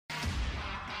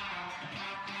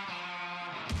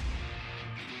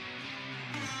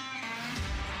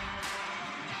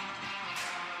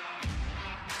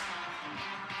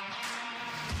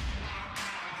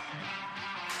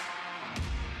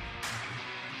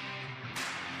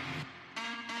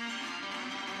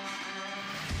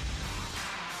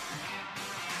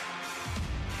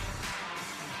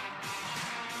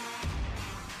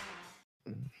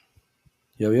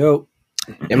Yo, yo.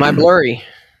 Am I blurry?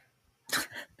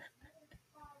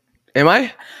 Am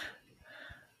I?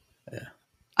 Yeah.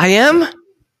 I am?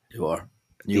 You are.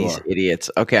 These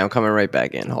idiots. Okay, I'm coming right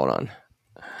back in. Hold on.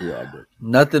 You are, bro.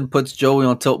 Nothing puts Joey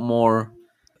on tilt more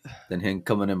than him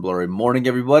coming in blurry. Morning,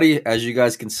 everybody. As you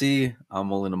guys can see, I'm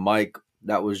holding the mic.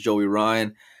 That was Joey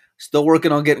Ryan. Still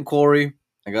working on getting Corey.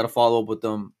 I got to follow up with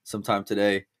them sometime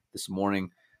today, this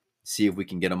morning, see if we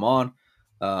can get him on.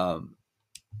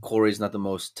 Corey's not the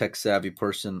most tech-savvy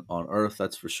person on earth,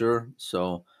 that's for sure.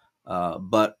 So,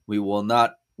 but we will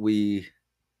not. We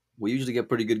usually get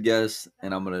pretty good guests,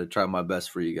 and I'm gonna try my best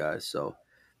for you guys. So,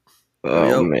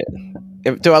 yo. Man.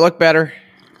 Do I look better?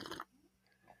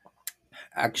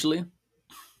 Actually,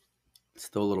 it's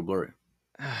still a little blurry.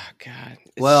 Oh, God.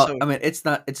 I mean, it's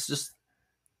not. It's just,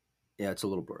 yeah, it's a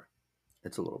little blurry.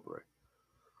 It's a little blurry.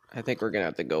 I think we're gonna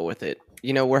have to go with it.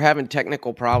 We're having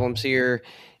technical problems here.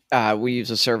 We use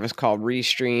a service called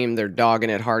Restream. They're dogging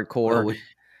it hardcore. Well,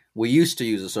 we used to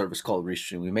use a service called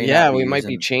Restream. We might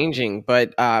be changing,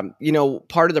 but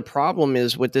part of the problem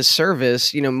is with this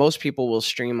service. Most people will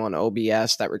stream on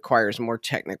OBS. That requires more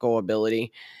technical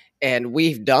ability, and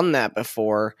we've done that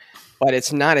before, but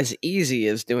it's not as easy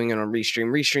as doing it on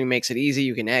Restream. Restream makes it easy.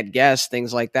 You can add guests,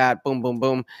 things like that. Boom, boom,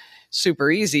 boom.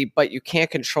 Super easy, but you can't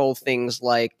control things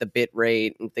like the bit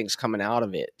rate and things coming out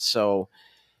of it. So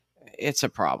it's a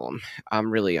problem. I'm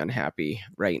really unhappy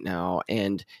right now.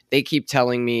 And they keep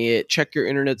telling me, check your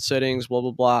internet settings, blah,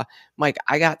 blah, blah. Mike,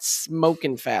 I got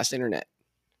smoking fast internet.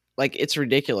 Like, it's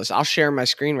ridiculous. I'll share my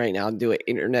screen right now and do an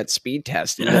internet speed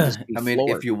test. I mean,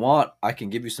 if you want, I can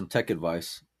give you some tech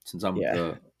advice since I'm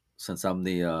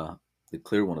the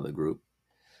clear one of the group.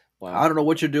 Wow. I don't know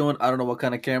what you're doing. I don't know what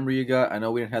kind of camera you got. I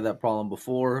know we didn't have that problem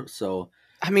before. So,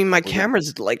 I mean, my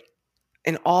camera's like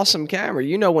an awesome camera.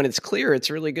 When it's clear, it's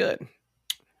really good.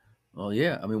 Well,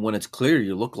 yeah. I mean, when it's clear,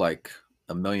 you look like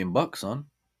 $1 million, son.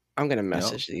 I'm gonna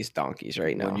message these donkeys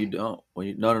right now. When you don't,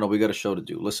 no, we got a show to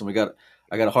do. Listen, I got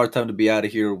a hard time to be out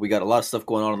of here. We got a lot of stuff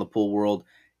going on in the pool world.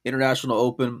 International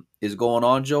Open is going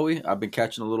on, Joey. I've been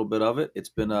catching a little bit of it. It's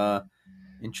been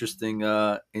interesting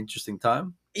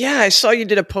time. Yeah, I saw you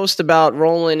did a post about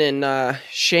Roland and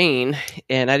Shane,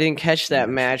 and I didn't catch that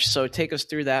match. So take us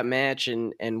through that match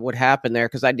and what happened there,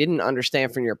 because I didn't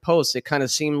understand from your post. It kind of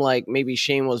seemed like maybe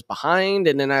Shane was behind,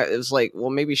 and then it was like, well,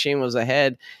 maybe Shane was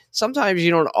ahead. Sometimes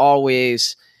you don't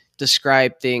always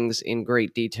describe things in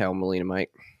great detail, Molina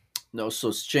Mike. No,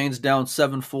 so Shane's down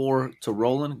 7-4 to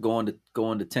Roland, going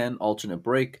to 10, alternate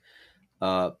break.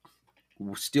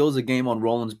 Steals a game on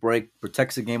Roland's break,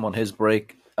 protects a game on his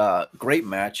break. Great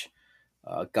match.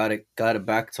 Got it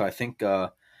back to I think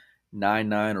 9-9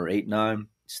 or 8-9.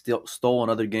 Still stole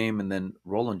another game, and then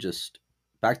Roland just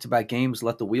back-to-back games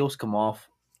let the wheels come off.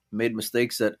 Made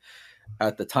mistakes that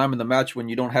at the time of the match when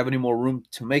you don't have any more room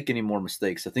to make any more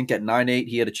mistakes. I think at 9-8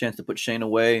 he had a chance to put Shane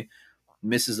away.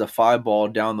 Misses a 5-ball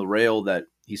down the rail that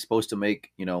he's supposed to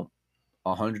make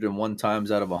 101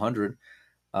 times out of 100.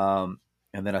 And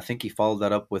then I think he followed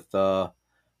that up with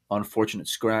unfortunate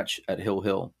scratch at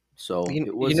Hill. So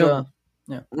it was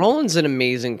Roland's an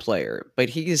amazing player, but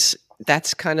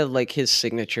that's kind of like his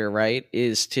signature, right?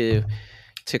 Is to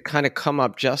kind of come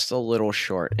up just a little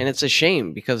short. And it's a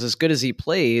shame, because as good as he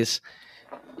plays,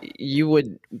 you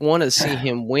would want to see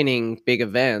him winning big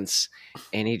events,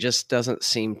 and he just doesn't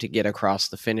seem to get across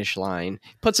the finish line.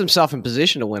 Puts himself in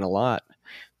position to win a lot,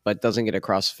 but doesn't get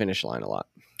across the finish line a lot.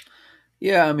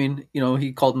 Yeah, I mean,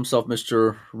 he called himself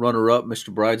Mr. Runner-Up,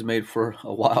 Mr. Bridesmaid for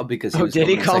a while because he was did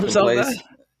he call himself that?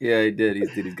 Yeah, he did.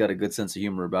 He's got a good sense of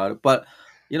humor about it. But,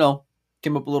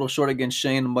 came up a little short against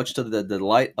Shane, much to the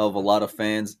delight of a lot of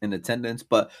fans in attendance.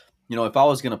 But, if I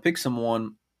was going to pick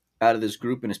someone out of this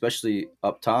group, and especially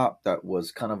up top, that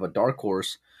was kind of a dark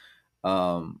horse,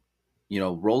 Roland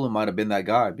might have been that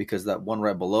guy, because that one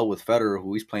right below with Federer,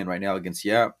 who he's playing right now against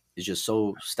Yap, is just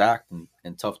so stacked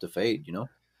and tough to fade,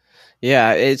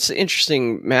 Yeah, it's an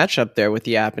interesting matchup there with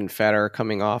Yap and Federer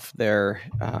coming off their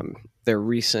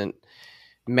recent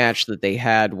match that they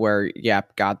had where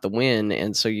Yap got the win,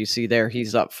 and so you see there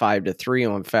he's up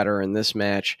 5-3 on Federer in this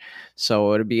match.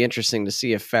 So it'll be interesting to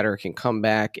see if Federer can come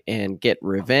back and get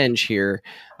revenge here.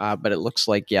 But it looks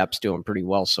like Yap's doing pretty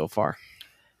well so far.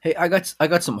 Hey, I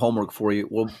got some homework for you.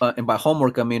 Well, and by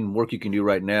homework I mean work you can do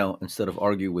right now instead of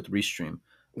argue with Restream.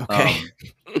 Okay.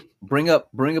 Bring up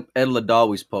Ed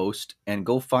Ladawi's post and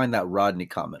go find that Rodney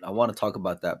comment. I want to talk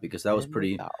about that because that was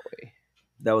pretty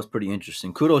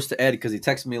interesting. Kudos to Ed, because he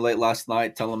texted me late last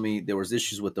night telling me there was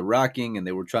issues with the racking and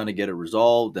they were trying to get it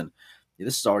resolved. And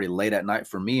this is already late at night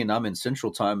for me, and I'm in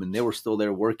Central Time, and they were still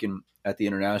there working at the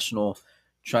International,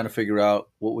 trying to figure out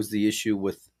what was the issue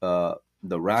with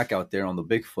the rack out there on the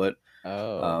Bigfoot.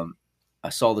 Oh, Um, I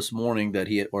saw this morning that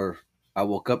he had, or I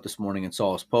woke up this morning and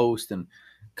saw his post, and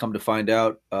come to find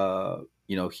out,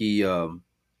 he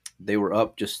they were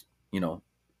up just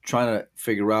trying to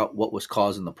figure out what was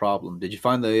causing the problem. Did you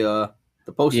find the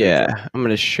post there, Joe? yeah. I'm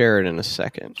gonna share it in a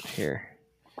second here.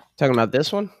 Talking about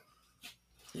this one.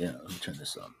 Yeah, let me turn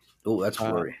this on. Oh, that's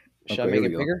Uh, blurry. should I Okay, here make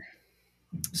we it go. bigger?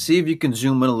 See if you can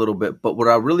zoom in a little bit. But what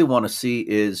I really want to see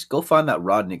is go find that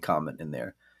Rodney comment in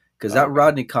there, because that Okay.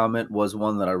 Rodney comment was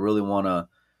one that I really want to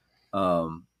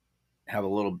have a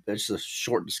little, just a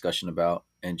short discussion about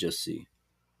and just see.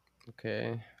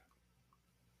 Okay.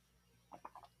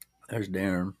 There's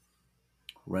Darren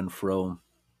Renfro.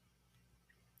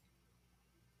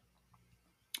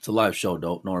 It's a live show.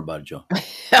 Don't worry about it, Joe.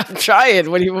 I'm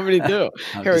trying. What do you want me to do?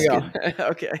 I'm Here we just go. kidding.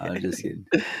 Okay. I'm just kidding.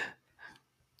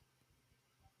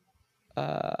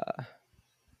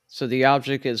 So the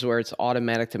object is where it's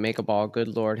automatic to make a ball. Good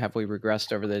Lord, have we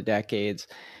regressed over the decades?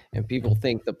 And people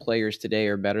think the players today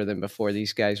are better than before.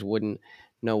 These guys wouldn't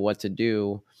know what to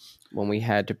do when we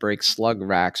had to break slug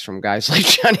racks from guys like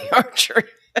Johnny Archer.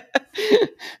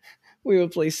 We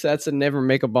would play sets and never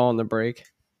make a ball in the break.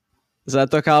 Is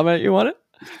that the comment you wanted?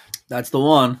 That's the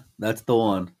one. That's the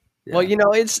one. Well, Yeah.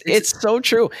 it's so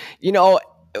true.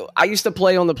 I used to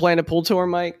play on the Planet Pool Tour,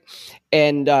 Mike,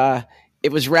 and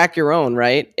it was Rack Your Own,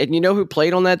 right? And you know who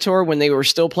played on that tour when they were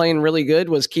still playing really good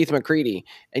was Keith McCready.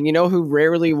 And you know who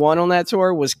rarely won on that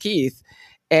tour was Keith.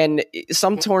 And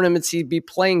some tournaments he'd be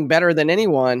playing better than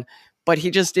anyone, but he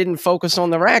just didn't focus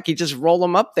on the rack. He just roll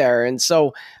them up there. And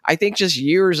so I think just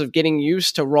years of getting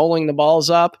used to rolling the balls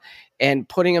up and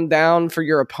putting them down for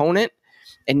your opponent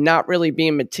and not really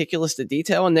being meticulous to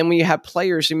detail. And then when you have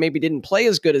players who maybe didn't play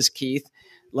as good as Keith,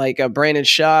 like Brandon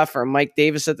Schuff or Mike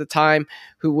Davis at the time,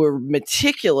 who were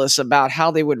meticulous about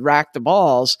how they would rack the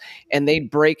balls, and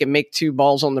they'd break and make 2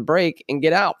 balls on the break and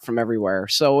get out from everywhere.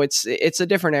 So it's a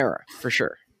different era for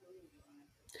sure.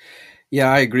 Yeah,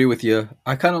 I agree with you.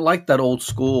 I kind of like that old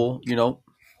school,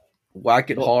 whack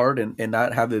it Well, hard and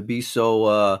not have it be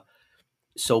so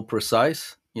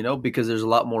precise, because there's a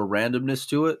lot more randomness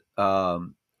to it.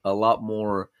 A lot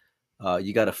more,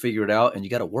 you got to figure it out and you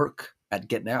got to work at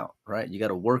getting out, right? You got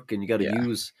to work and you got to yeah.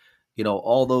 use,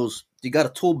 all those, you got a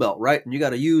tool belt, right? And you got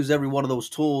to use every one of those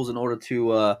tools in order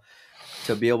to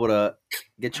be able to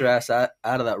get your ass out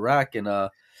of that rack. And I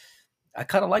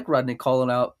kind of like Rodney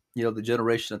calling out, the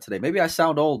generation of today. Maybe I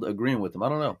sound old agreeing with him. I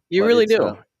don't know, You but really it's,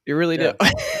 do. You really do.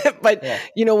 yeah, But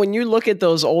yeah. when you look at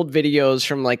those old videos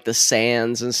from like the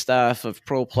Sands and stuff of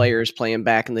pro players playing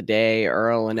back in the day,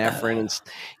 Earl and Efren,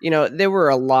 and there were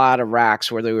a lot of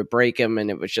racks where they would break them, and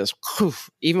it was just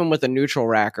even with a neutral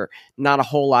racker, not a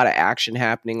whole lot of action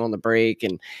happening on the break,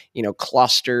 and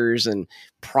clusters and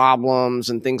problems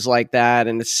and things like that,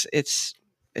 and it's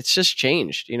just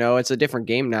changed. It's a different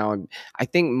game now, and I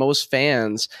think most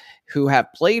fans who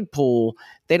have played pool,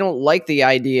 they don't like the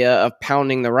idea of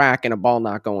pounding the rack and a ball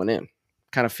not going in.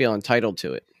 Kind of feel entitled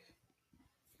to it.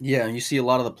 Yeah, and you see a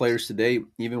lot of the players today,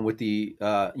 even with the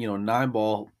 9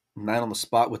 ball, 9 on the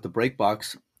spot with the break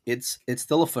box, it's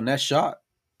still a finesse shot.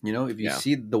 If you Yeah.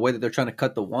 see the way that they're trying to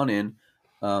cut the one in,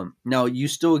 now you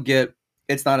still get,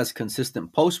 it's not as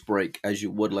consistent post break as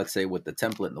you would, let's say, with the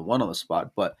template and the one on the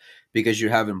spot, but because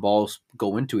you're having balls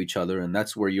go into each other, and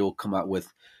that's where you'll come out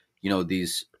with,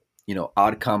 these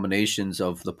odd combinations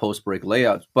of the post break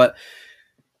layouts. But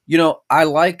I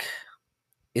like,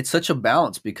 it's such a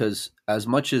balance, because as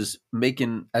much as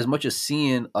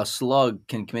seeing a slug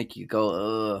can make you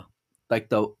go, like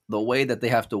the way that they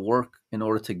have to work in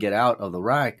order to get out of the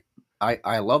rack,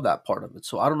 I love that part of it.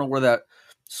 So I don't know where that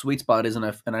sweet spot is, and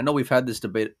I know we've had this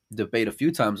debate a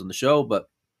few times on the show, but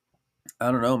I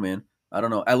don't know, man. I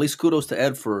don't know. At least kudos to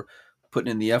Ed for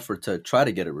putting in the effort to try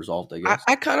to get it resolved, I I, guess.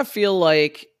 I kind of feel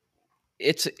like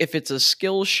if it's a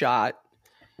skill shot,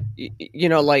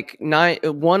 like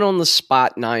one on the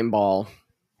spot 9 ball,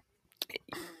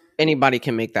 anybody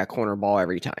can make that corner ball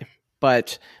every time.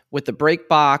 But with the break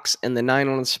box and the 9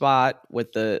 on the spot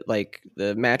with the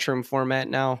matchroom format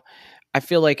now, I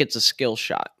feel like it's a skill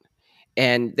shot.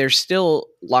 And there's still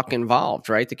luck involved,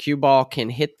 right? The cue ball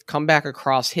can come back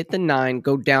across, hit the 9,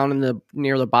 go down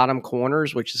near the bottom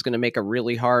corners, which is going to make a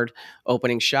really hard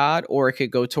opening shot, or it could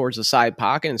go towards the side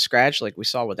pocket and scratch, like we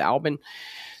saw with Albin.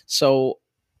 So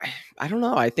I don't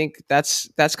know. I think that's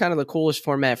kind of the coolest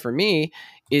format for me,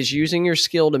 is using your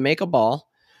skill to make a ball,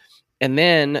 and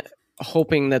then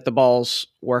hoping that the balls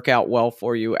work out well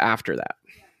for you after that.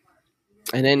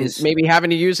 And then Is maybe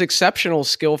having to use exceptional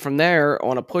skill from there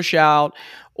on a push out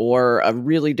or a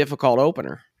really difficult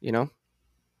opener.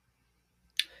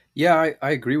 Yeah,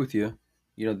 I agree with you.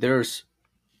 There's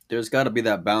there's got to be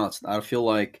that balance. I feel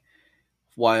like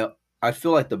while I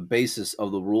feel like the basis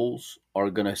of the rules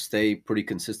are going to stay pretty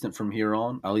consistent from here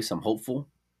on. At least I'm hopeful.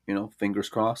 Fingers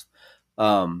crossed.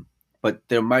 Um, but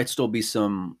there might still be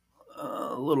some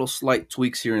little slight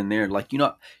tweaks here and there. Like do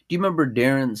you remember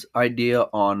Darren's idea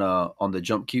on the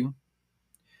jump cue?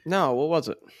 No, what was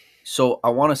it? So I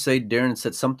want to say Darren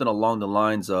said something along the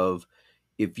lines of,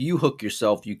 if you hook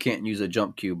yourself, you can't use a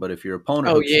jump cue, but if your opponent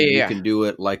Oh, hooks yeah, you, yeah, you yeah. can do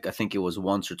it. Like I think it was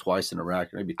once or twice in a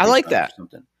rack, or maybe I three like times or that.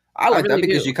 something. I I like that really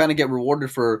because do. you kind of get rewarded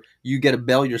for you get to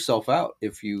bail yourself out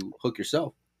if you hook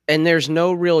yourself. And there's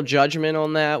no real judgment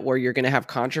on that where you're going to have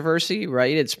controversy,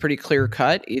 right? It's pretty clear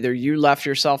cut. Either you left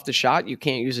yourself the shot, you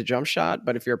can't use a jump shot,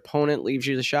 but if your opponent leaves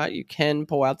you the shot, you can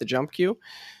pull out the jump cue.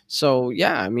 So,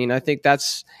 yeah, I mean, I think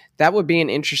that would be an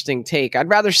interesting take. I'd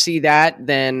rather see that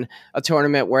than a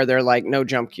tournament where they're like no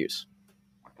jump cues.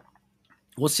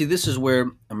 Well, see, this is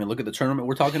where look at the tournament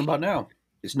we're talking about now.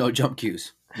 It's no jump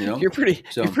cues, You're pretty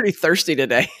So, you're pretty thirsty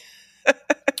today.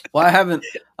 well, I haven't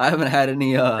had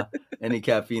any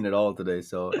caffeine at all today,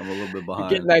 so I'm a little bit You're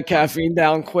getting behind. that caffeine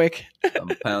down quick. I'm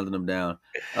pounding them down.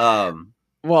 Um,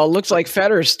 Well, it looks but like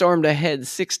Federer stormed ahead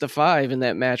 6-5 in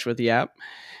that match with Yap,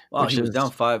 Wow, which he was down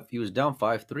is, five. He was down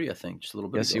 5-3, I think, just a little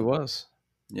bit yes, he ago. was.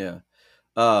 Yeah.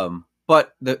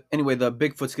 But the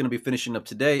Bigfoot's going to be finishing up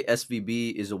today.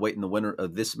 SVB is awaiting the winner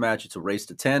of this match. It's a race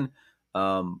to 10.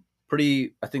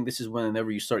 Pretty. I think this is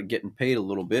whenever you start getting paid a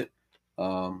little bit.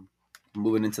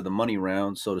 Moving into the money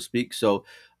round, so to speak. So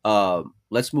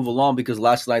let's move along because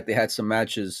last night they had some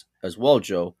matches as well.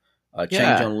 Joe, Chang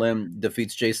Yeah. Jun Lim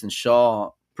defeats Jason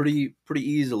Shaw pretty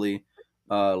easily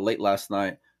late last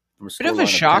night from a Bit of a scoreline of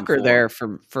ten shocker four. there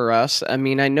for us. I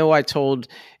mean, I know I told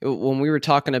when we were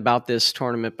talking about this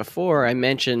tournament before, I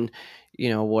mentioned,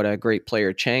 what a great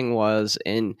player Chang was,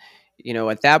 and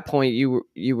at that point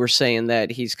you were saying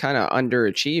that he's kind of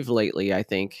underachieved lately. I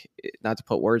think, not to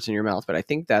put words in your mouth, but I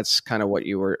think that's kind of what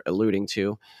you were alluding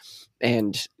to.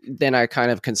 And then I kind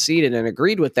of conceded and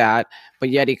agreed with that, but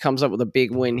yet he comes up with a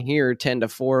big win here,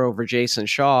 10-4 over Jason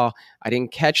Shaw. I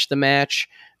didn't catch the match,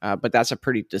 but that's a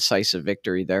pretty decisive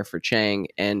victory there for Chang.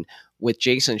 And with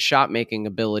Jason's shot making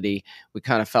ability, we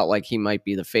kind of felt like he might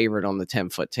be the favorite on the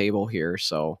 10-foot table here.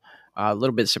 So a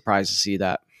little bit surprised to see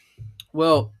that.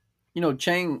 Well,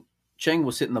 Chang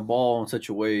was hitting the ball in such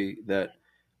a way that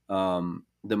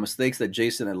the mistakes that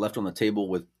Jason had left on the table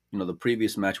with the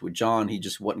previous match with John, he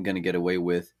just wasn't going to get away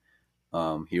with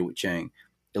here with Chang.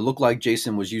 It looked like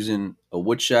Jason was using a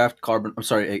wood shaft,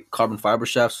 a carbon fiber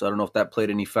shaft. So I don't know if that played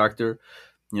any factor.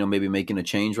 Maybe making a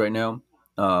change right now.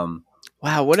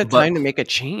 Wow, what a But time to make a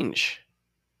change.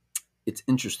 it's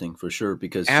interesting for sure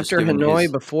because just After given Hanoi,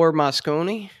 his before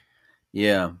Mosconi.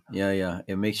 yeah.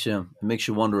 It makes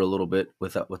you wonder a little bit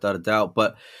without a doubt.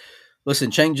 But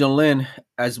listen, Chang Jun-Lin,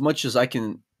 as much as I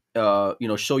can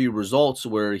show you results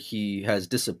where he has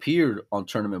disappeared on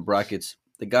tournament brackets,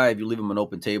 the guy, if you leave him an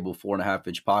open table, 4.5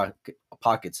 inch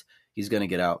pockets, he's going to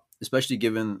get out. Especially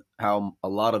given how a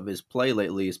lot of his play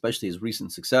lately, especially his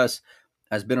recent success,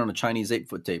 has been on a Chinese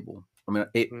 8-foot table. I mean,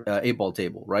 eight ball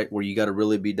table, right, where you got to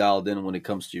really be dialed in when it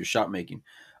comes to your shot making.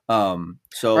 Are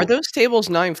So those tables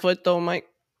 9 foot though, Mike?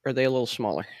 Or are they a little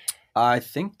smaller? I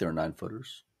think they're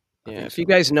 9-footers. I Yeah, think if you so.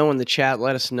 guys know in the chat,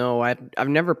 let us know. I've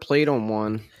never played on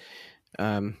one.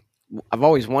 Um, I've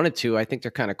always wanted to. I think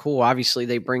they're kind of cool. Obviously,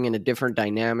 they bring in a different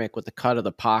dynamic with the cut of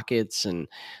the pockets and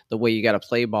the way you got to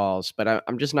play balls. But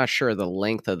I'm just not sure of the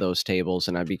length of those tables,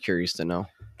 and I'd be curious to know.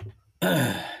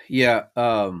 Yeah.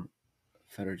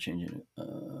 Federer changing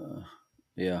it.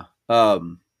 Yeah.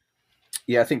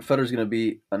 Yeah, I think Federer's going to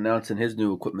be announcing his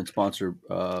new equipment sponsor,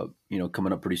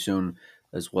 coming up pretty soon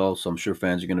as well. So I'm sure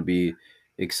fans are going to be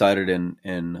excited and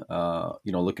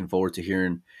looking forward to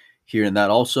hearing that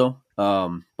also.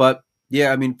 But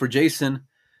yeah, I mean, for Jason,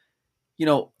 you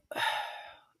know,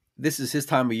 this is his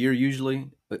time of year usually.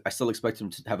 But I still expect him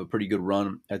to have a pretty good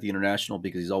run at the international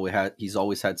because he's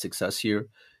always had success here.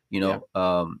 Yeah.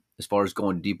 As far as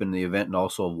going deep in the event and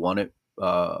also have won it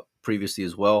previously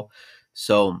as well.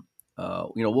 So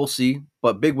we'll see.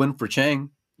 But big win for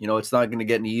Chang. It's not going to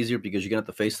get any easier because you're going to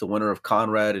have to face the winner of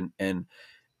Conrad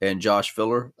and Josh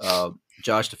Filler.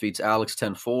 Josh defeats Alex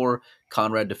 10-4.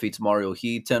 Conrad defeats Mario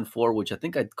He 10-4, which I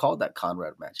think I called that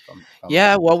Conrad match. If I'm not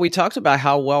Yeah, well, mistaken. we talked about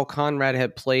how well Conrad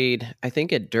had played, I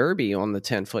think, at Derby on the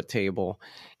 10-foot table,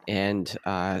 and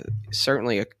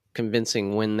certainly a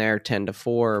convincing win there,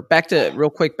 10-4. Back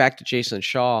to Jason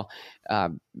Shaw. Uh,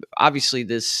 Obviously,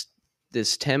 this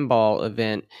 10 ball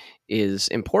event is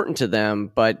important to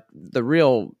them, but the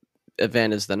real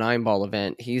event is the 9-ball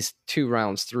event. He's 2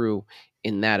 rounds through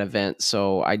in that event,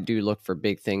 so I do look for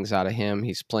big things out of him.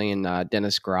 He's playing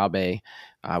Dennis Grabe,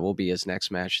 will be his next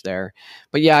match there.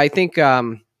 But yeah, I think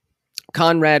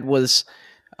Conrad was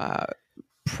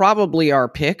probably our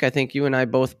pick. I think you and I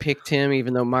both picked him,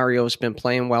 even though Mario's been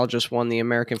playing well, just won the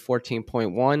American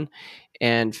 14.1.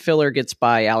 And Filler gets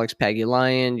by Alex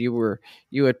Pagulayan.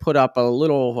 You had put up a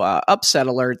little upset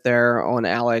alert there on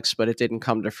Alex, but it didn't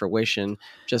come to fruition.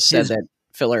 Just said that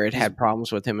Filler had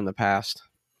problems with him in the past.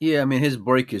 Yeah, I mean his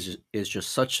break is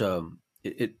just such a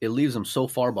it leaves him so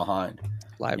far behind.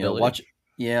 Liability.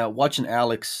 Watching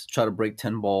Alex try to break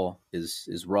 10-ball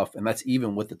is rough, and that's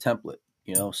even with the template.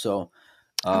 So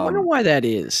I wonder why that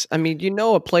is. I mean,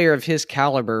 a player of his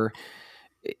caliber,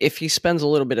 if he spends a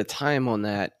little bit of time on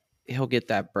that, he'll get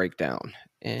that breakdown,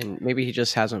 and maybe he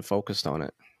just hasn't focused on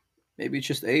it. Maybe it's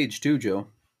just age too, Joe.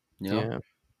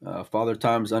 Father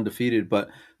Time's undefeated. But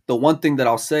the one thing that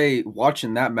I'll say,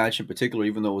 watching that match in particular,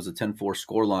 even though it was a 10-4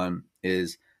 scoreline,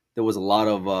 is there was a lot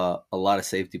of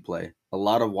safety play, a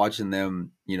lot of watching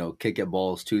them, kick at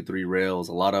balls 2-3 rails,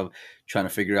 a lot of trying to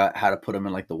figure out how to put them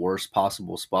in like the worst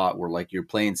possible spot where like you're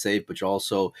playing safe, but you're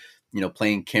also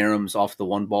playing caroms off the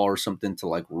 1 ball or something to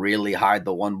like really hide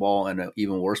the 1 ball, and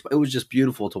even worse. But it was just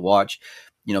beautiful to watch,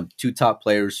 2 top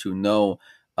players who know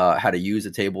how to use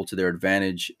the table to their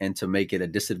advantage and to make it a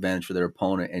disadvantage for their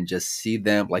opponent, and just see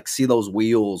those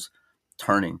wheels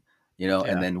turning,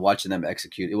 and then watching them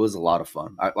execute. It was a lot of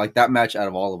fun. Like that match out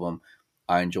of all of them,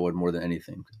 I enjoyed more than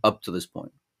anything up to this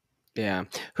point. Yeah.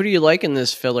 Who do you like in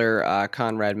this Filler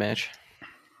Conrad match?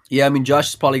 Yeah, I mean, Josh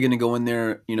is probably going to go in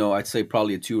there, I'd say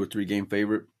probably a 2 or 3 game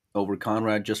favorite over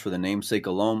Conrad just for the namesake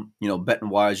alone. Betting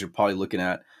wise, you're probably looking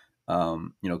at,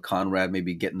 Conrad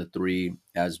maybe getting the 3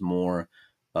 as more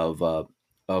of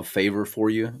favor for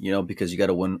you, because you got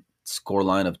to win score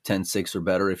line of 10-6 or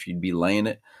better if you'd be laying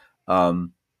it.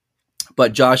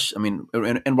 But Josh, I mean,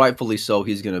 and rightfully so,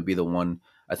 he's going to be the one.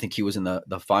 I think he was in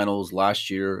the finals last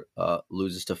year,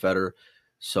 loses to Federer.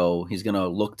 So he's going to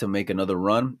look to make another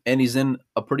run, and he's in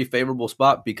a pretty favorable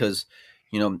spot because,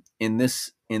 in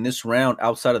this round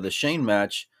outside of the Shane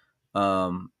match,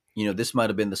 this might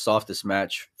have been the softest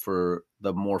match for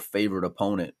the more favored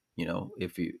opponent.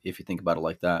 If you think about it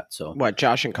like that. So what,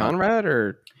 Josh and Conrad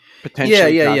or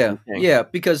potentially? Yeah.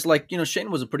 Because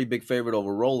Shane was a pretty big favorite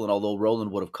over Roland, although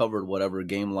Roland would have covered whatever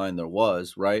game line there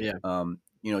was, right? Yeah.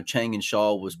 Chang and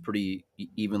Shaw was pretty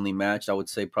evenly matched. I would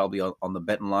say probably on the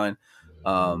betting line.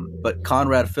 But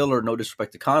Conrad Filler, no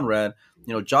disrespect to Conrad,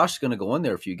 Josh's going to go in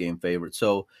there a few game favorites.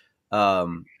 So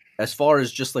as far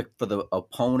as just like for the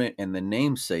opponent and the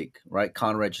namesake, right?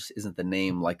 Conrad just isn't the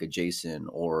name like a Jason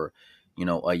or,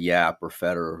 a Yap or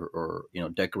Federer or,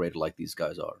 decorated like these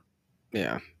guys are.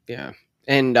 Yeah. Yeah.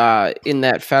 And in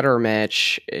that Federer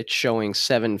match, it's showing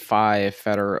 7-5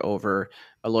 Federer over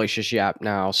Aloysius Yap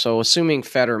now. So assuming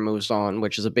Federer moves on,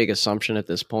 which is a big assumption at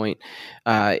this point,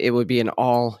 it would be an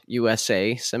all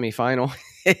USA semifinal.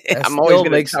 I'm always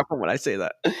going to suffer when I say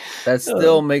that. That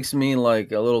still makes me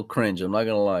like a little cringe. I'm not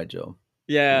going to lie, Joe.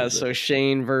 Yeah, so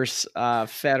Shane versus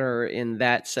Federer in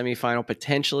that semifinal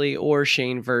potentially, or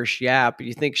Shane versus Yap. Do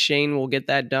you think Shane will get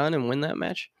that done and win that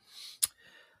match?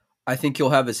 I think he'll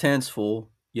have his hands full.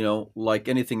 Like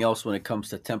anything else when it comes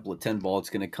to template 10-ball, it's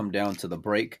going to come down to the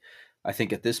break. I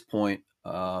think at this point,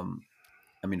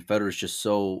 Federer's just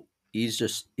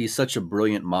he's such a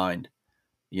brilliant mind,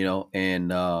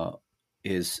 and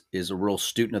is a real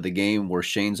student of the game where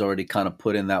Shane's already kind of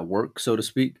put in that work, so to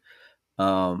speak.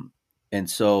 And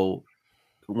so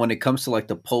when it comes to like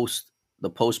the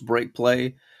post break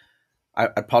play,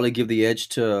 I'd probably give the edge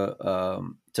to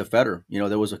Federer.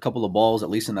 There was a couple of balls, at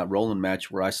least in that Roland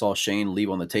match, where I saw Shane leave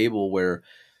on the table where,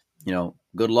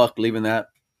 good luck leaving that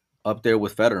up there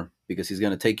with Federer, because he's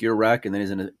going to take your rack and then he's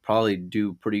going to probably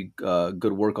do pretty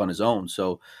good work on his own.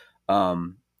 So,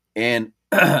 we've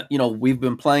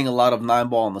been playing a lot of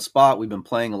 9-ball on the spot. We've been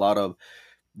playing a lot of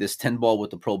this 10-ball with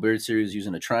the Pro Beard Series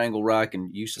using a triangle rack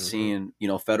and used to seeing,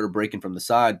 Federer breaking from the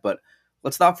side. But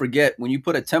let's not forget, when you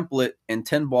put a template and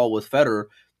 10-ball with Federer,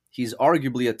 he's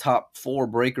arguably a top 4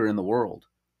 breaker in the world.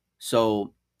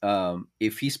 So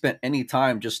if he spent any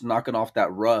time just knocking off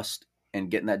that rust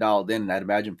and getting that dialed in, and I'd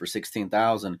imagine for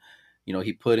 16,000,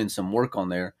 he put in some work on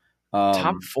there.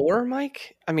 Top 4,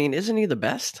 Mike? I mean, isn't he the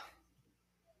best?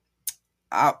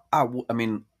 I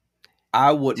wouldn't.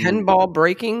 10-ball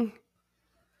breaking?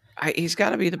 He's got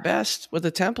to be the best with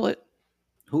a template.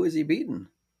 Who is he beating?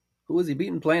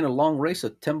 Playing a long race,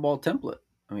 a 10-ball template?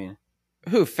 I mean,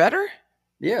 who, Federer?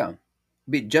 Yeah,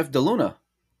 beat Jeff DeLuna.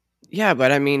 Yeah,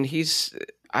 but I mean, he's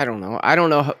I don't know. I don't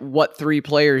know what 3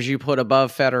 players you put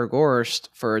above Federer Gorst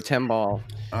for a 10-ball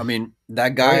I mean,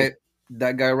 break.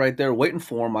 that guy right there waiting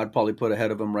for him, I'd probably put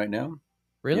ahead of him right now. You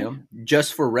Really? know,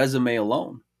 just for resume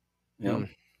alone. You Hmm. know,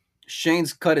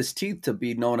 Shane's cut his teeth to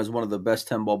be known as one of the best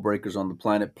 10-ball breakers on the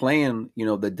planet, playing,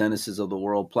 the Dennises of the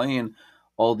world, playing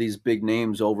all these big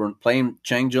names over and playing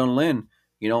Chang Jun Lin,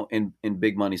 in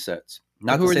big money sets.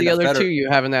 Not Who to are say the that other two Federer. you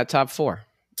have in that top 4?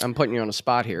 I'm putting you on a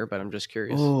spot here, but I'm just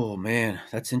curious. Oh man,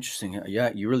 that's interesting.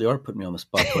 Yeah, you really are putting me on the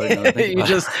spot, buddy. Now that I think You about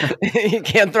just it. you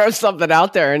can't throw something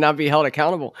out there and not be held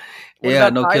accountable. What Yeah,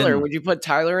 about no Tyler? kidding. Would you put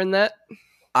Tyler in that?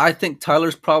 I think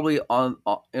Tyler's probably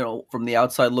from the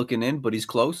outside looking in, but he's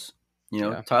close.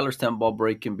 Yeah. Tyler's 10-ball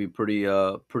break can be pretty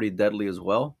deadly as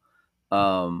well.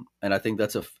 And I think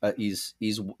that's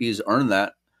he's earned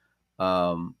that.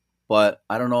 Um, but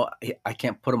I don't know. I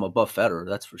can't put him above Federer.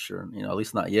 That's for sure. At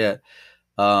least not yet.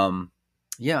 Um,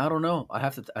 yeah, I don't know. I'd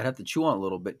have to chew on it a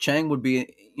little bit. Chang would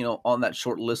be, on that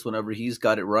short list whenever he's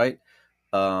got it right.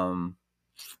 Um,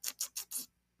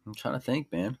 I'm trying to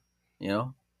think, man.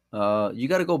 You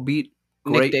got to go beat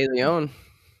Nick great. De Leon.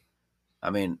 I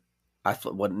mean,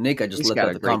 Nick, I just He's let got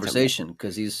out a the great 10-ball. conversation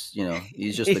because he's just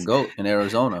the He's goat in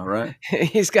Arizona, right?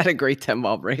 he's got a great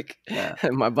 10-ball break. Yeah.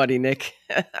 My buddy Nick.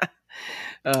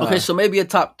 Okay, uh, so maybe a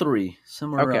top 3,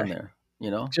 somewhere okay. around there.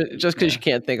 Just because Yeah, you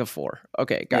can't think of 4.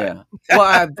 Okay, got yeah.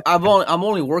 Well, I'm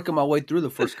only working my way through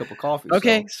the first cup of coffee, it.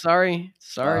 Okay, so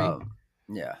sorry.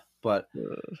 yeah. But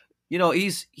Uh,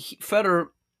 Federer.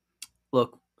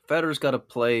 Look, Federer's got to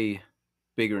play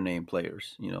bigger name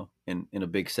players, in a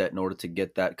big set in order to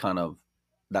get that kind of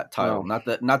that title.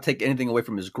 well, Not take anything away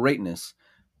from his greatness,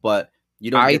 but you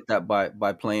don't I get that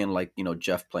by playing like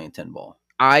Jeff playing 10-ball.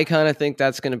 I kind of think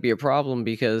that's going to be a problem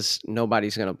because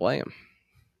nobody's going to play him.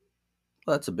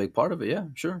 Well, that's a big part of it. Yeah,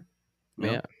 sure. You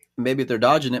know, Yeah, maybe if they're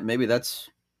dodging it, maybe that's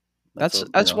a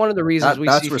that's one of the reasons we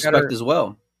see that's respect Federer as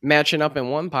well. matching up in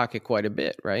one pocket quite a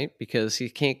bit, right? Because he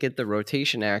can't get the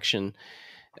rotation action.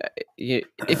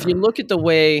 If you look at the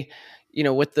way,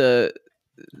 with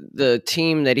the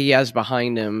team that he has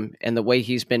behind him and the way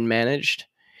he's been managed,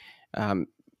 um,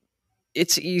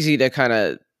 it's easy to kind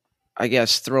of, I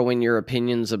guess, throw in your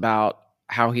opinions about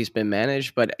how he's been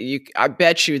managed. But I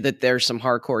bet you that there's some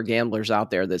hardcore gamblers out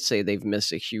there that say they've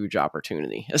missed a huge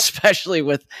opportunity, especially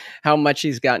with how much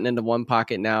he's gotten into one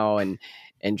pocket now and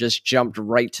just jumped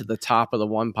right to the top of the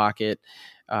one pocket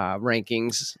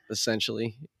rankings,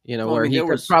 essentially. Well, I Where mean, he there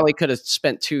was probably could have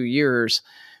spent 2 years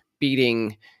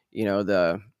beating,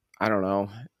 the I don't know,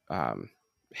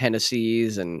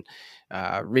 Hennessy's and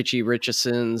Richie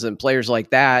Richardsons and players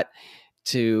like that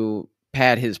to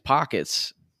pad his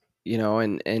pockets,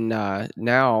 and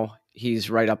now he's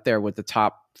right up there with the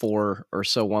top 4 or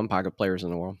so one pocket players in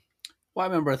the world. Well, I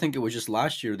remember. I think it was just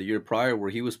last year, the year prior, where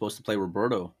he was supposed to play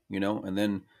Roberto, and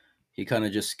then he kind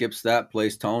of just skips that,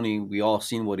 plays Tony. We all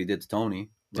seen what he did to Tony,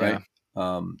 Yeah,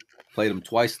 right? Played him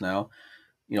twice now.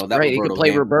 That right. He could Roberto play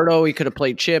game. Roberto. He could have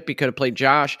played Chip. He could have played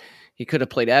Josh. He could have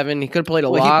played Evan. He could have played a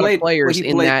Well, he lot of played. Well, players he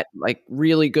in played. that like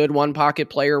really good one pocket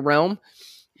player realm,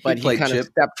 He but he played kind of Chip.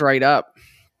 stepped right up.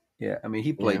 Yeah, I mean, he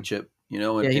Yeah, played Chip.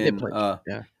 yeah, he did And play Chip.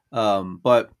 Yeah,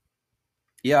 but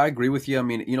yeah, I agree with you. I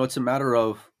mean, it's a matter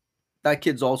of that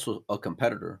kid's also a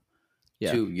competitor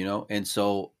yeah, too, and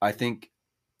so I think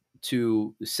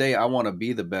to say I want to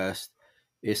be the best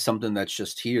is something that's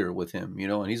just here with him,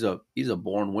 and he's a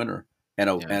born winner and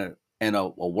a yeah. and a, and a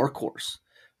workhorse,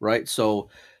 right? So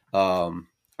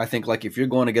I think like if you're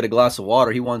going to get a glass of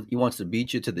water, he wants to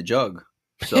beat you to the jug.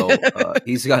 So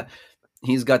he's got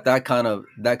that kind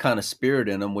of spirit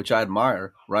in him, which I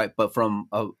admire, right? But from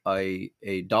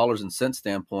a dollars and cents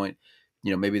standpoint,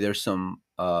 maybe there's some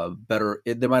better.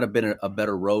 There might have been a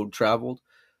better road traveled.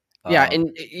 Yeah, Um,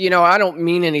 and I don't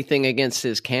mean anything against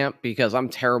his camp because I'm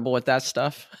terrible at that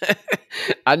stuff.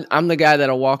 I'm the guy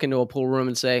that'll walk into a pool room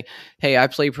and say, "Hey, I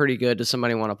play pretty good. Does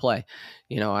somebody want to play?"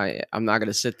 I'm not going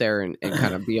to sit there and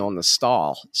kind of be on the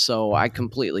stall. So I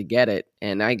completely get it,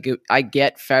 and I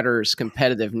get Federer's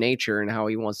competitive nature and how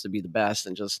he wants to be the best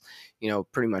and just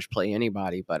pretty much play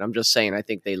anybody. But I'm just saying, I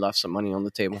think they left some money on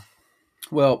the table.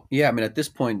 Well, yeah, I mean, at this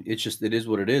point, it is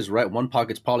what it is, right? One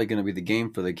pocket's probably going to be the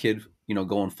game for the kid,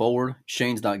 going forward.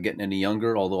 Shane's not getting any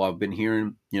younger, although I've been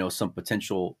hearing, some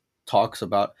potential talks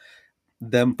about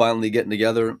them finally getting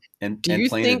together and Do and you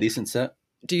playing a think? decent set.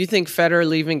 Do you think Federer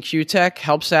leaving QTech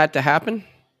helps that to happen?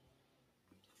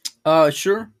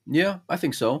 Sure, yeah, I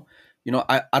think so.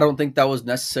 I don't think that was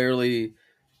necessarily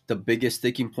the biggest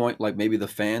sticking point, like maybe the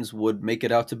fans would make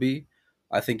it out to be.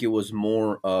 I think it was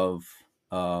more of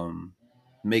um,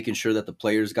 making sure that the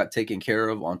players got taken care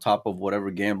of on top of whatever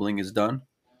gambling is done.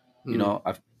 You Mm. know,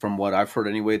 from what I've heard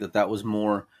anyway, that was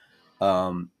more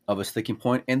of a sticking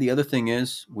point. And the other thing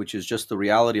is, which is just the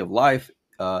reality of life,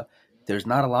 there's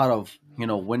not a lot of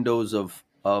windows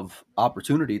of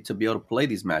opportunity to be able to play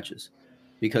these matches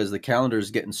because the calendar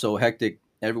is getting so hectic.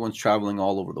 Everyone's traveling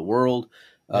all over the world.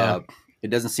 Yeah. Uh, it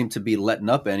doesn't seem to be letting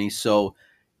up any. So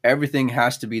everything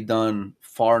has to be done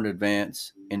far in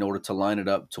advance in order to line it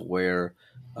up to where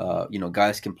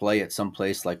guys can play at some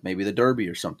place like maybe the Derby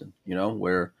or something.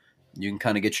 Where you can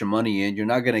kind of get your money in. You're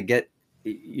not going to get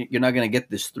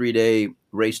this 3-day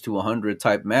race to 100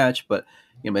 type match, but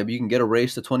maybe you can get a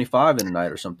race to 25 in a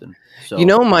night or something. You So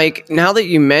know, Mike, now that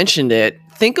you mentioned it,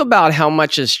 think about how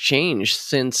much has changed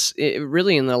since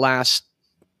really in the last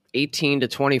 18 to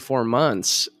 24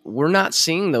 months. We're not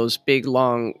seeing those big,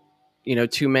 long,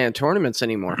 2-man tournaments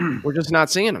anymore. We're just not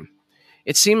seeing them.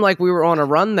 It seemed like we were on a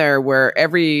run there where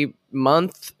every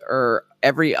month or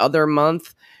every other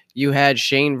month you had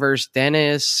Shane versus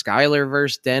Dennis, Skyler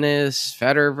versus Dennis,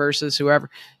 Federer versus whoever.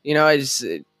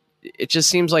 It just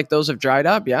seems like those have dried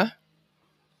up. Yeah.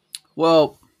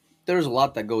 well, there's a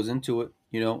lot that goes into it,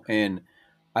 and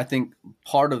I think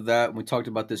part of that, we talked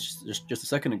about this just a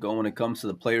second ago, when it comes to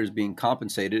the players being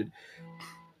compensated,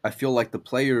 I feel like the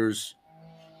players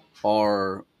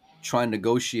are trying to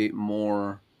negotiate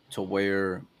more to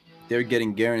where they're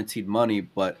getting guaranteed money,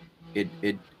 but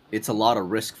it's a lot of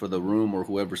risk for the room or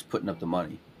whoever's putting up the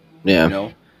money, you Yeah.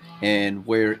 know, and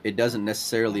where it doesn't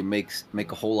necessarily make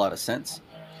a whole lot of sense.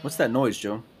 What's that noise,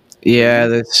 Joe? Yeah.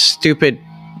 Anything? The stupid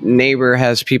neighbor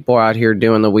has people out here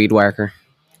doing the weed whacker.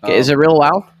 Is Oh, it real okay.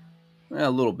 loud? Yeah, a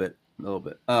little bit, a little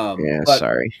bit. Yeah. But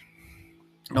Sorry.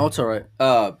 no, it's all right.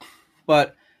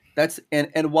 But that's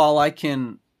and while I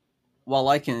can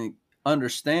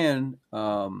understand,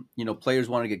 players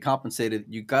want to get compensated,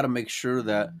 you got to make sure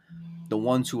that the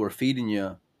ones who are feeding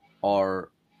you are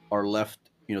are left,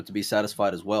 to be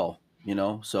satisfied as well.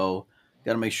 So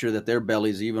got to make sure that their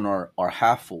bellies even are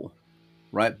half full,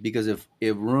 right? Because if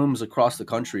rooms across the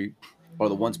country are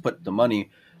the ones putting the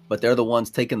money, but they're the ones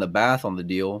taking the bath on the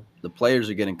deal, the players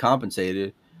are getting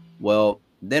compensated. Well,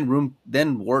 then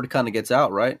word kind of gets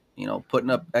out, right? Putting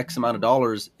up X amount of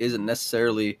dollars isn't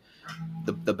necessarily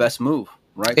the best move,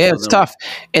 right? Yeah, So it's then, tough.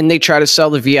 And they try to sell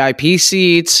the VIP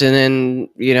seats and then,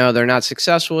 they're not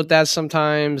successful with that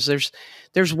sometimes.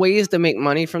 There's ways to make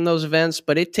money from those events,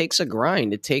 but it takes a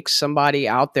grind. It takes somebody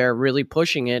out there really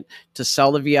pushing it to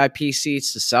sell the VIP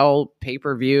seats, to sell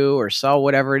pay-per-view or sell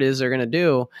whatever it is they're going to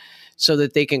do so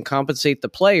that they can compensate the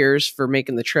players for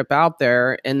making the trip out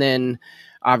there, and then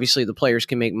obviously the players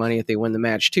can make money if they win the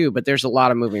match too, but there's a lot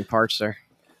of moving parts there.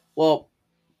 well,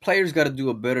 players got to do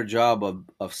a better job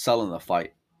of selling the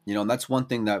fight. And that's one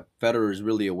thing that Federer is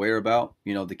really aware about.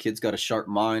 The kid's got a sharp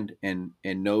mind and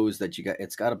knows that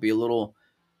it's got to be a little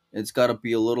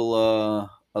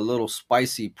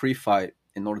spicy pre-fight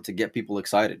in order to get people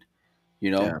excited.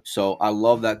 Yeah. So I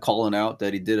love that calling out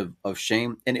that he did of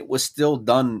Shane, and it was still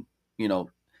done, you know,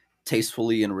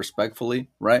 tastefully and respectfully,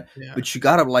 right? Yeah. But you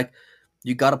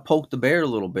gotta poke the bear a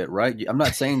little bit, right? I'm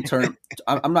not saying turn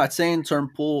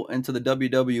Pool into the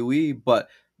WWE, but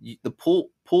the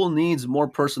Pool needs more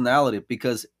personality,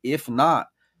 because if not,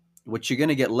 what you're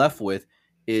gonna get left with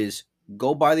is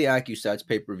go buy the AccuStats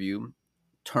pay per view,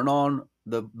 turn on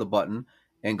the button,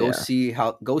 and go Yeah. see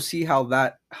how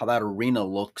that arena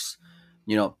looks,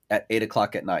 at 8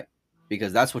 o'clock at night,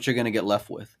 because that's what you're gonna get left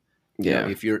with, Yeah.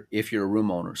 if you're a room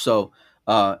owner. So,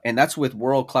 and that's with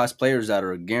world class players that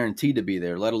are guaranteed to be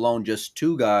there, let alone just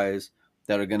two guys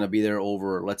that are going to be there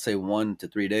over, let's say, 1 to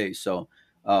 3 days. So,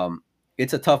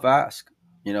 it's a tough ask,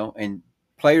 and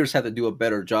players have to do a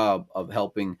better job of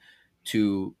helping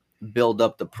to build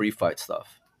up the pre-fight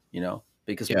stuff,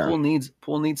 because Yeah. pool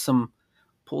needs some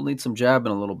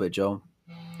jabbing a little bit, Joe.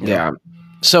 Yeah.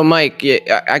 So, Mike,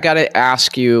 I got to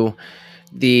ask you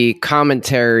the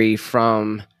commentary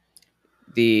from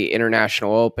the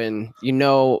International Open.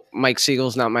 Mike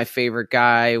Siegel's not my favorite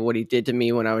guy. What he did to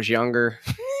me when I was younger.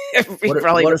 He What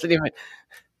probably what doesn't even.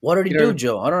 what did he You do, know,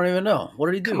 Joe? I don't even know. What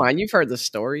did he come do? on, you've heard the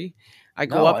story. I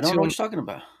go No, I up don't to know him. what you're talking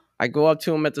about. I go up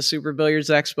to him at the Super Billiards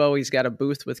Expo. He's got a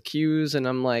booth with cues, and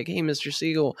I'm like, "Hey, Mr.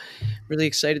 Siegel, really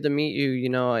excited to meet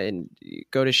you." And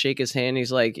go to shake his hand.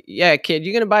 He's like, "Yeah, kid,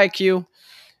 you gonna buy a cue?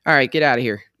 All right, get out of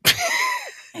here."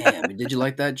 Damn, did you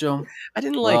like that, Joe? I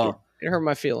didn't like it. Well, It hurt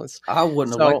my feelings. I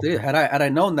wouldn't have liked So, it. Had I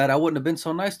known that, I wouldn't have been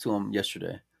so nice to him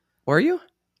yesterday. were you?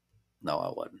 No,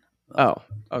 I wouldn't. No,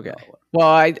 Oh, okay. no, I wouldn't. Well,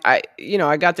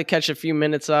 I got to catch a few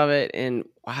minutes of it, and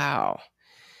wow,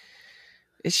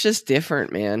 it's just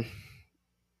different, man.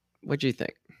 What'd you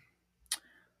think?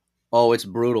 Oh, it's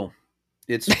brutal.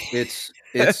 It's.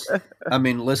 I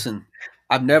mean, listen.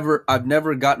 I've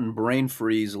never gotten brain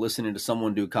freeze listening to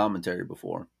someone do commentary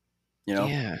before. You know,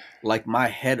 Yeah. like my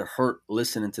head hurt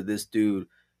listening to this dude,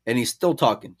 and he's still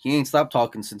talking. He ain't stopped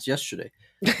talking since yesterday.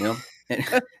 You know,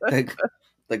 and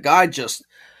the guy just,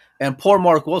 and poor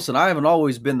Mark Wilson. I haven't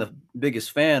always been the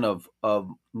biggest fan of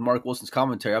Mark Wilson's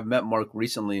commentary. I've met Mark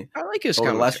recently I like his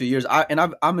over the last commentary. few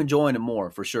years. I'm enjoying it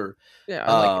more for sure. Yeah,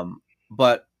 I like it.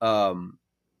 But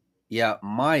yeah,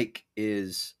 Mike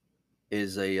is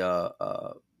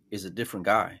a is a different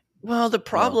guy. Well, the You know,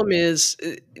 problem is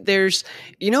there's,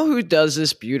 who does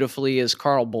this beautifully is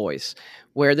Carl Boyce,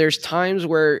 where there's times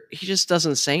where he just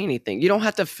doesn't say anything. You don't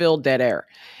have to fill dead air.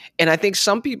 And I think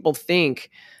some people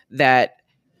think that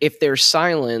if there's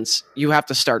silence, you have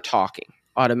to start talking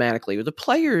automatically. The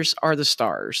players are the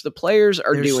stars. The players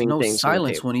are there's doing no things on the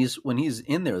silence table. when he's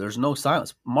in there. There's no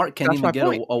silence. Mark can't That's even my get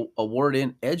point. a word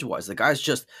in edgewise. The guy's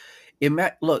just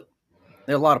look.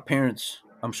 There are a lot of parents,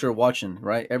 I'm sure, watching,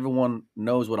 right? Everyone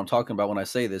knows what I'm talking about when I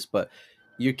say this, but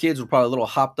your kids were probably a little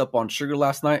hopped up on sugar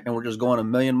last night and were just going a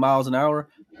million miles an hour.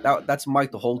 That's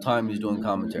Mike the whole time he's doing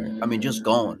commentary. I mean, just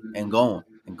going and going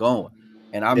and going.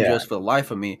 And I'm Yeah. just, for the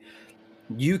life of me,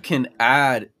 you can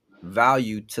add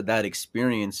value to that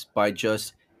experience by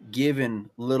just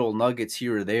giving little nuggets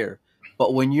here or there.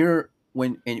 But when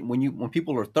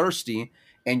people are thirsty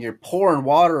and you're pouring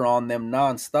water on them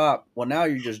nonstop, well, now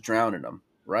you're just drowning them,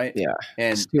 right? Yeah.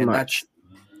 It's And too and much. that's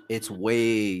it's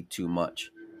way too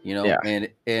much, you Yeah. know.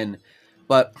 And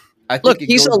but I Look, think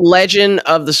it he's a goes, legend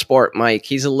of the sport, Mike.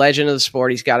 He's a legend of the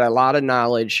sport. He's got a lot of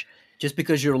knowledge. just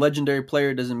because you're a legendary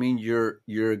player doesn't mean you're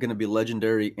going to be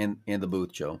legendary in the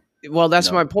booth, Joe. Well, You that's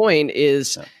know. my point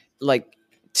is Yeah. like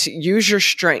to use your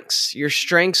strengths. Your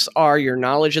strengths are your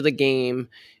knowledge of the game,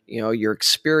 your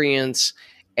experience,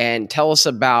 and tell us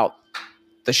about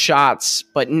the shots,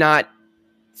 but not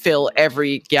fill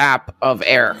every gap of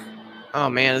air. Oh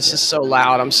man, this Yeah. is so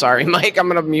loud. I'm sorry, Mike. I'm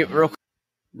gonna mute real quick.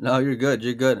 No, you're good.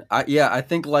 You're good. I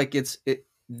think like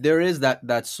there is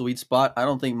that sweet spot. I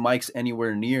don't think Mike's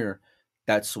anywhere near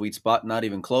that sweet spot, not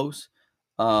even close.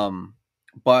 Um,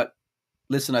 but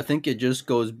listen, I think it just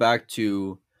goes back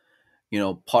to,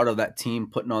 part of that team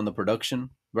putting on the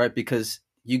production, right? Because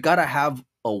you got to have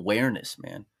awareness,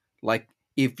 man. Like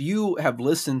if you have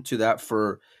listened to that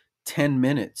for 10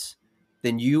 minutes,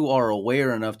 then you are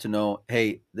aware enough to know,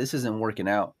 hey, this isn't working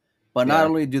out. But not Yeah,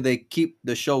 only do they keep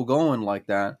the show going like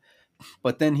that,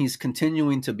 but then he's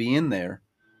continuing to be in there,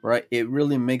 right? It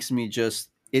really makes me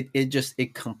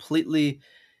it completely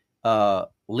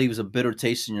leaves a bitter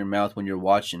taste in your mouth when you're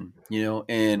watching,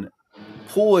 and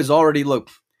Poole is already, look,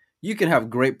 you can have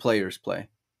great players playing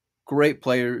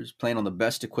on the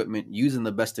best equipment, using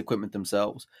the best equipment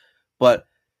themselves, but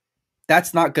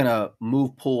that's not going to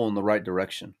move Poole in the right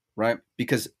direction, right?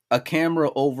 Because a camera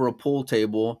over a pool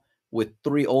table with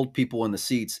three old people in the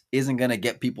seats isn't going to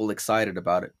get people excited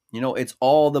about it. It's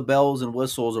all the bells and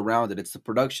whistles around it. It's the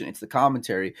production, it's the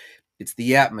commentary, it's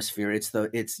the atmosphere,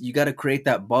 it's you got to create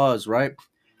that buzz, right?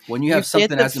 When you you have get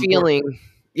something the as important. feeling.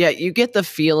 Yeah, you get the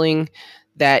feeling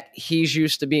that he's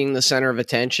used to being the center of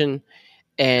attention,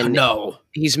 and No.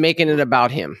 he's making it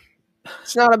about him.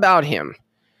 It's not about him.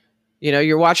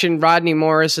 You're watching Rodney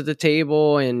Morris at the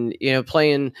table and,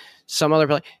 playing some other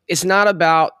play. It's not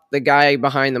about the guy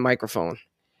behind the microphone.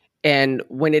 And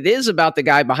when it is about the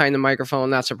guy behind the microphone,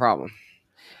 that's a problem.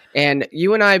 And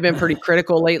you and I have been pretty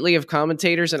critical lately of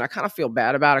commentators, and I kind of feel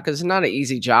bad about it because it's not an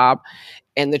easy job.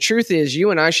 And the truth is, you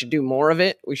and I should do more of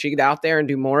it. We should get out there and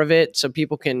do more of it so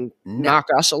people can No. knock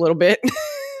us a little bit.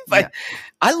 But Yeah.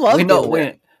 I love we know doing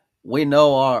it. we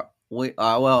know our we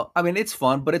well, I mean, it's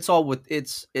fun, but it's all with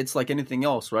it's like anything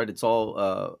else, right? It's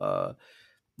all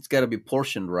it's got to be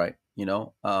portioned right, it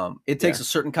Yeah. takes a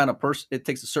certain kind of person, it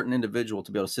takes a certain individual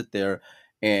to be able to sit there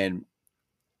and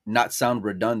not sound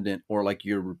redundant or like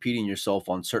you're repeating yourself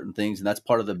on certain things. And that's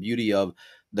part of the beauty of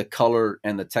the color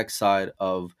and the tech side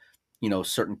of,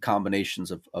 certain combinations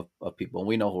of people. And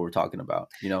we know who we're talking about,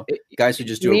 It- guys who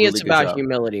just to do a me, really it's good about job.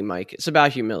 humility, Mike. It's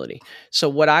about humility. So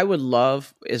what I would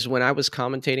love is when I was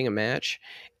commentating a match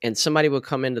and somebody would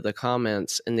come into the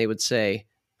comments and they would say,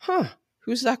 huh,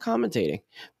 who's that commentating?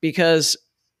 Because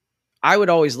I would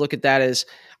always look at that as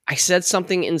I said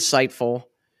something insightful,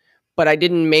 but I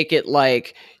didn't make it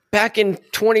like back in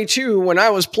 22 when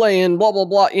I was playing blah, blah,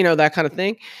 blah, that kind of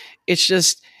thing. It's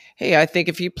just, hey, I think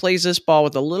if he plays this ball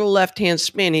with a little left hand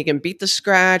spin, he can beat the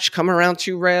scratch, come around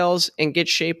two rails, and get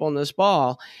shape on this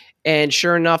ball. And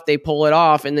sure enough, they pull it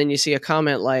off. And then you see a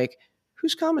comment like,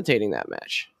 who's commentating that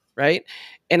match? Right.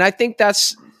 And I think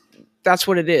that's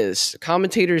what it is.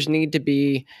 Commentators need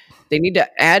to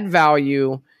add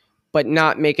value, but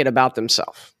not make it about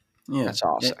themselves. Yeah. That's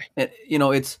all I'll say. You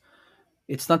know, it's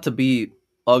not to be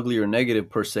ugly or negative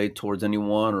per se towards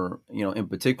anyone or, you know, in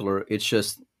particular. It's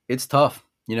just it's tough,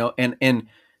 you know, and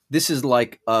this is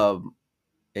like a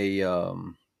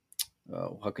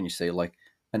how can you say, like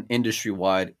an industry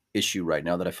wide issue right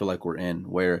now that I feel like we're in,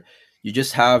 where you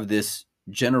just have this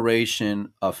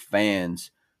generation of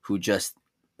fans who just,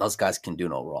 those guys can do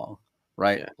no wrong,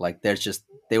 right? Yeah. Like there's just,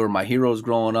 they were my heroes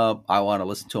growing up. I want to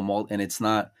listen to them all, and it's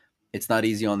not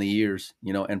easy on the ears,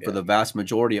 you know. And for Yeah. the vast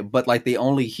majority, but like they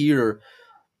only hear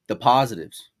the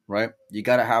positives, right? You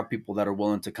got to have people that are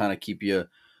willing to kind of keep it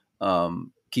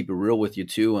real with you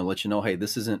too, and let you know, hey,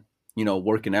 this isn't, you know,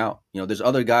 working out. You know, there's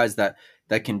other guys that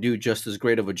can do just as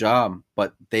great of a job,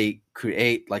 but they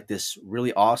create like this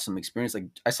really awesome experience. Like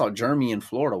I saw Jeremy in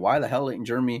Florida. Why the hell ain't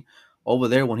Jeremy over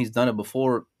there when he's done it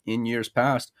before in years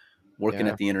past, working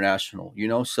Yeah. at the international? You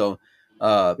know, so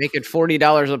uh, Making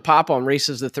 $40 a pop on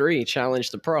races to 3,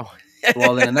 challenge the pro.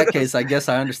 well, then in that case, I guess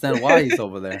I understand why he's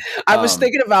over there. I was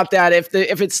thinking about that. If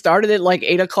it started at like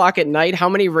 8 o'clock at night, how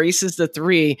many races to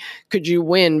 3 could you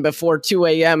win before 2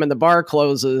 a.m. and the bar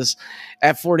closes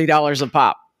at $40 a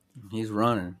pop? He's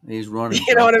running. He's running.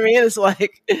 You know what I mean? It's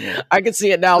like, Yeah. I could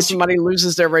see it now. Somebody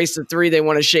loses their race to 3. They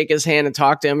want to shake his hand and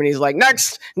talk to him. And he's like,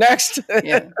 next.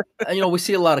 Yeah. And, you know, we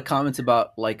see a lot of comments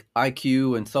about like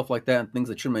IQ and stuff like that and things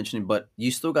that you're mentioning, but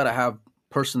you still got to have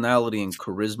personality and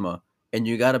charisma, and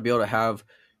you got to be able to have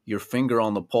your finger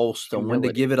on the pulse to when to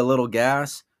Humility. give it a little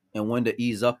gas and when to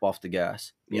ease up off the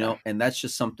gas, you Yeah. know, and that's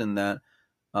just something that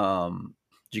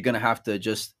you're going to have to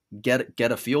just get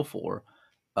a feel for.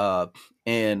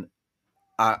 And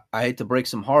I hate to break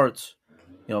some hearts,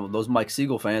 you know, those Mike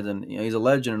Siegel fans, and you know, he's a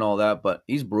legend and all that, but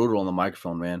he's brutal on the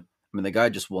microphone, man. I mean, the guy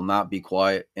just will not be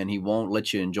quiet, and he won't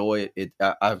let you enjoy it.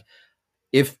 I've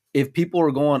if people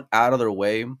are going out of their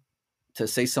way to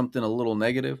say something a little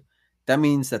negative, that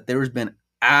means that there's been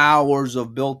hours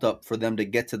of built up for them to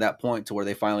get to that point to where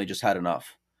they finally just had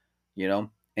enough, you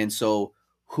know. And so,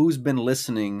 who's been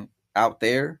listening out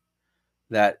there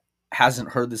that hasn't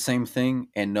heard the same thing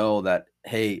and know that,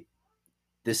 hey,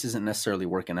 this isn't necessarily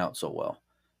working out so well,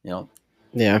 you know?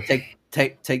 Yeah.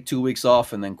 Take 2 weeks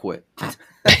off and then quit.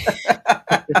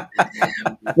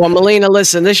 Well, Melina,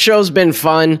 listen, this show's been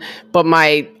fun, but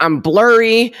I'm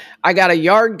blurry. I got a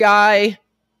yard guy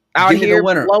out Give me here the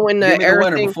winner. blowing Give me the winner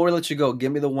everything. before we let you go.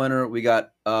 Give me the winner. We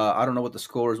got I don't know what the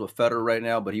score is with Federer right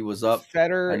now, but he was up.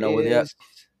 Federer I know with that.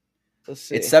 Let's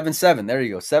see. It's 7-7. There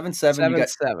you go. 7-7.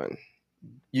 7-7.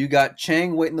 You got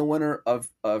Chang waiting the winner of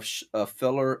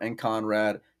Filler and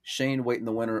Conrad. Shane waiting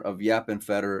the winner of Yap and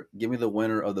Federer. Give me the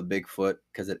winner of the Bigfoot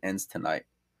because it ends tonight.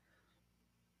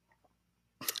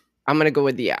 I'm gonna go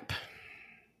with the app.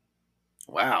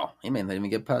 Wow, he may not even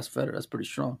get past Federer. That's pretty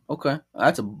strong. Okay,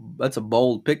 that's a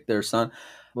bold pick there, son.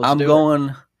 Let's I'm do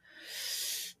going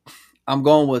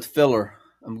with Filler.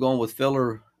 I'm going with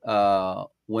Filler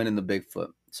winning the Bigfoot.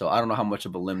 So I don't know how much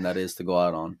of a limb that is to go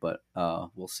out on, but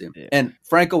we'll see. Yeah. And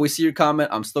Franco, we see your comment.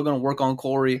 I'm still going to work on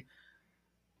Corey.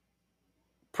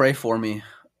 Pray for me.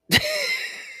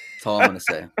 That's all I'm going to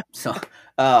say. So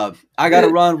I got to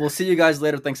run. We'll see you guys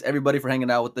later. Thanks, everybody, for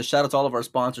hanging out with us. Shout out to all of our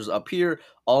sponsors up here,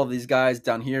 all of these guys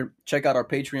down here. Check out our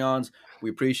Patreons.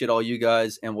 We appreciate all you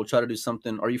guys, and we'll try to do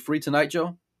something. Are you free tonight,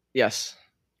 Joe? Yes.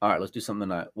 All right, let's do something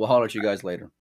tonight. We'll holler at you guys later.